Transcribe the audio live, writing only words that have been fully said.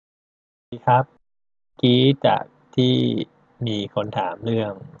ดีครับกี้จากที่มีคนถามเรื่อ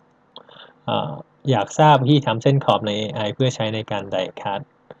งเอ่ออยากทราบวิธีทำเส้นขอบใน AI เพื่อใช้ในการไดคัต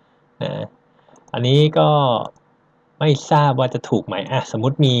นะอันนี้ก็ไม่ทราบว่าจะถูกไหมสมมุ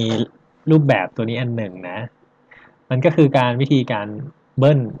ติมีรูปแบบตัวนี้อันหนึ่งนะมันก็คือวิธีการเ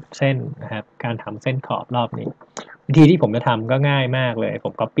บิ้ลเส้นนะครับการทำเส้นขอบรอบนี้วิธีที่ผมจะทำก็ง่ายมากเลยผ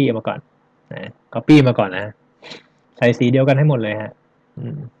ม copy มาก่อนนะ copy มาก่อนนะใส่สีเดียวกันให้หมดเลยฮะ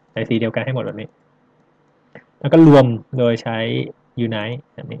ใส่สีเดียวกันให้หมดแบบนี้ แล้วก็รวมโดยใช้ unite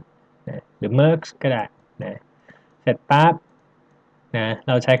แบบนี้นะหรือ merge ก็ได้นะเสร็จปั๊บนะเ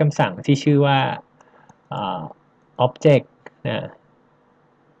ราใช้คำสั่งที่ชื่อว่า object นะ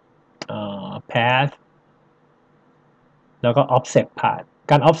path แล้วก็ offset path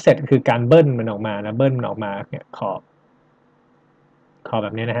การ offset คือการเบิ้ลมันออกมานะเบิ้ลมันออกมาเนี่ยขอบแบ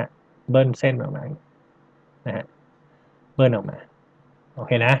บนี้นะฮะเบิ้ลเส้นออกมานะฮะเบิ้ลออกมาโอเ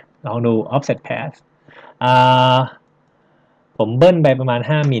คนะลองดู offset path ผมเบิ้ลไปประมาณ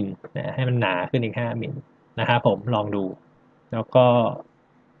5มิลนะให้มันหนาขึ้นอีก5มิลนะครับผมลองดูแล้วก็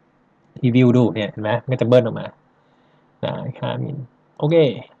รีวิวดูเนี่ยเห็นไหมมันจะเบิ้ลออกมาหนาอีก5มิลโอเค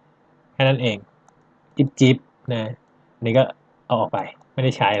แค่นั้นเองจิบนะนี่ก็เอาออกไปไม่ไ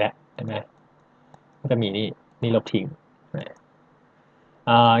ด้ใช้แล้วเห็นไหมก็จะมีนี่ลบทิ้งนะ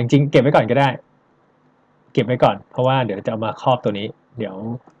จริงๆเก็บไว้ก่อนก็ได้เก็บไว้ก่อนเพราะว่าเดี๋ยวจะเอามาครอบตัวนี้เดี๋ยว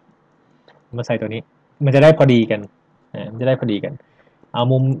มาใส่ตัวนี้มันจะได้พอดีกันมันจะได้พอดีกันเอา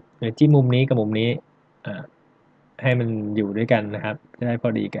มุมหรือจิ้มมุมนี้กับมุมนี้ให้มันอยู่ด้วยกันนะครับจะได้พอ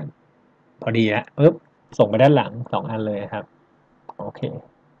ดีกันพอดีแล้วปึ๊บส่งไปด้านหลัง2อันเลยครับโอเค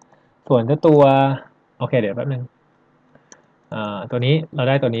ส่วนตัวโอเคเดี๋ยวแป๊บนึงตัวนี้เรา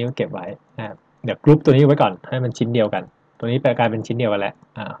ได้ตัวนี้เก็บไว้นะครับเดี๋ยวกรุ๊ปตัวนี้ไว้ก่อนให้มันชิ้นเดียวกันตัวนี้กลายเป็นชิ้นเดียวกันแล้ว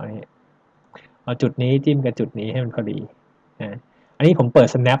คราวนี้เอาจุดนี้จิ้มกับจุดนี้ให้มันพอดีนะอันนี้ผมเปิด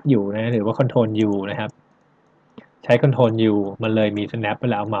snap อยู่นะหรือว่า control U นะครับใช้ control U มันเลยมี snap เว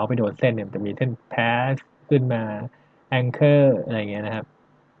ลาเอาเมาส์ไปโดนเส้นเนี่ยมันจะมีเส้น pass ขึ้นมา anchor อะไรเงี้ยนะครับ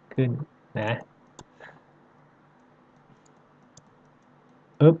ขึ้นนะ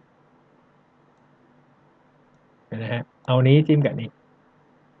ปึ๊บนะฮะเอานี้จิ้มกับนี้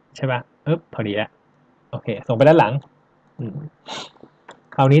ใช่ป่ะปึ๊บพอดีแล้วโอเคส่งไปด้านหลัง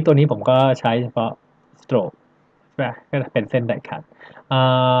คราวนี้ตัวนี้ผมก็ใช้เฉพาะ stroke ใช่ป่ะก็เป็นเส้นไดคัต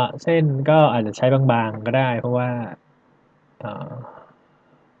เส้นก็อาจจะใช้บางๆก็ได้เพราะว่า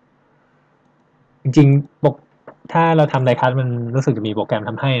จริงๆถ้าเราทำไดคัตมันรู้สึกจะมีโปรแกรม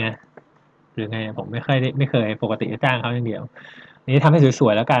ทำให้นะหรือไงผมไม่เคยปกติจะจ้างเขาอย่างเดียวนี้ทำให้ส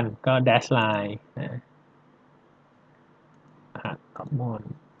วยๆแล้วกันก็ dash line นะคอมมอน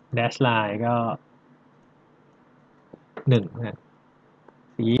dash line ก็1นะ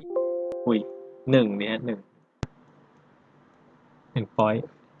สีอุ้ย1เนี่ย1พอยต์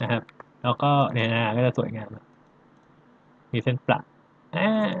นะครับแล้วก็เนี่ยก็จะสวยงามมีเส้นประอ่า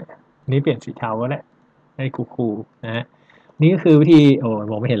นี้เปลี่ยนสีเทาก็ได้ให้คูลๆนะฮะนี่ก็คือวิธีโอ้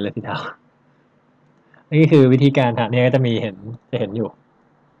มองไม่เห็นเลยสีเทานี่คือวิธีการทำเนี่ยก็จะเห็นอยู่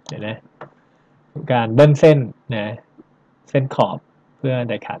เห็นไหมการเบิ้ลเส้นนะเส้นขอบเพื่อ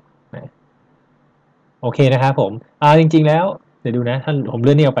ไดคัตนะโอเคนะครับผมจริงๆแล้วเดี๋ยวดูนะถ้าผมเ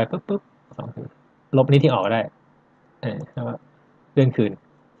ลื่อนนี่ออกไปปุ๊บ2 ทีลบนี้ที่ออกได้แล้วก็เลื่อนคืน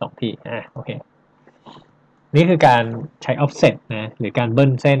2 ทีโอเคนี่คือการใช้ offset นะหรือการเบิ้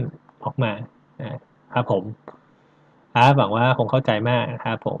ลเส้นออกมาครับผมหวังว่าคงเข้าใจมากนะค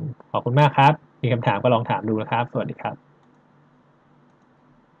รับผมขอบคุณมากครับมีคำถามก็ลองถามดูนะครับสวัสดีครับ